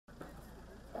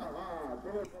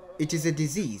It is a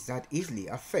disease that easily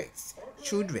affects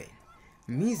children.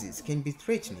 Measles can be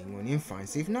threatening on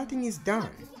infants if nothing is done.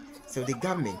 So the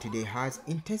government today has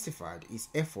intensified its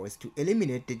efforts to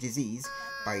eliminate the disease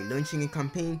by launching a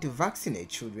campaign to vaccinate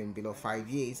children below 5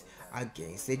 years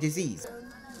against the disease.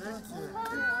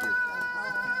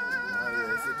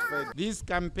 This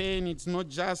campaign is not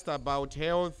just about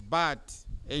health, but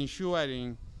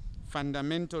ensuring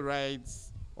fundamental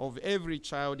rights of every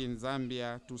child in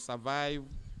Zambia to survive,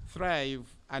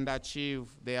 thrive, and achieve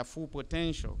their full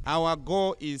potential. Our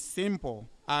goal is simple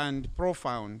and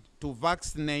profound: to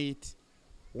vaccinate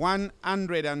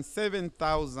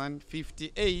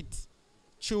 107,058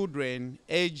 children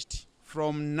aged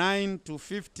from 9 to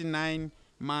 59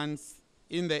 months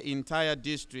in the entire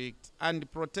district and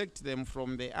protect them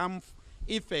from the harmful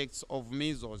effects of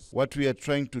measles. What we are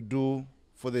trying to do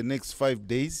for the next 5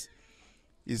 days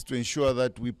is to ensure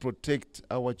that we protect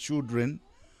our children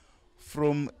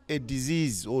from a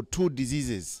disease or two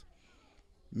diseases,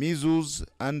 measles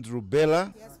and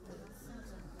rubella.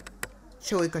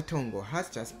 Choi Katongo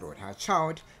has just brought her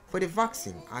child for the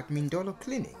vaccine at Mindolo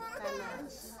Clinic.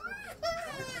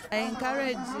 I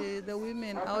encourage the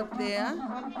women out there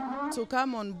to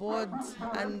come on board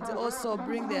and also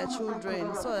bring their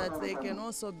children so that they can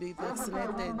also be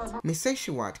vaccinated. Mrs.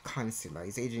 Ward Councillor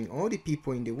is urging all the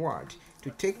people in the ward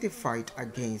to take the fight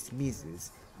against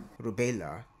measles,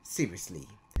 rubella seriously.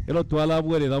 Elo twala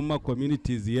bwerera mu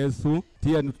communities yesu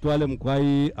tia nutwale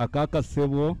mkwai akaka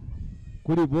sebo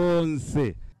kuri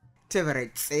bonse.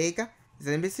 Teveret Sega,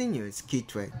 ZNBC News,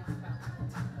 Kitwe.